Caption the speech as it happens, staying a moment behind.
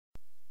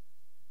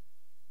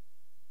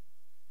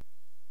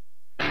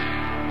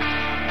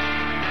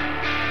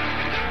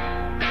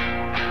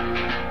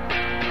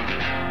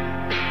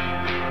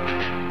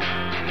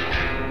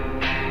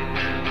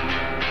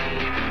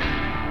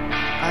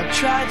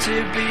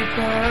to be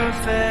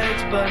perfect,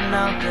 but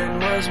nothing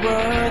was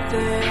worth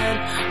it.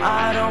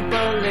 I don't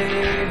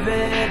believe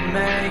it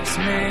makes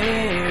me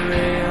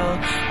real.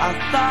 I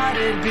thought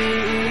it'd be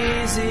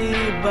easy,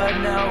 but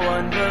no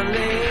one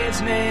believes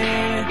me.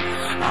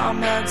 I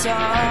meant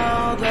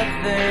all the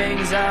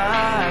things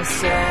I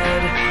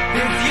said.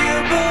 If you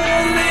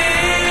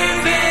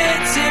believe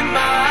it's in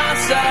my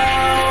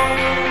soul,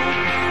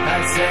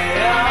 I'd say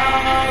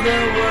all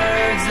the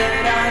words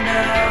that I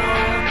know,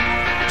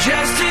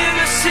 just to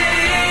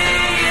see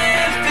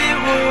if it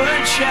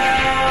would show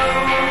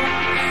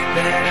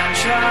that I'm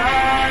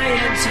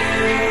trying to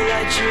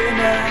let you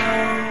know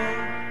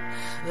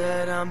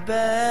that I'm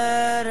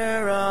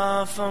better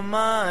off on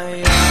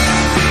my own.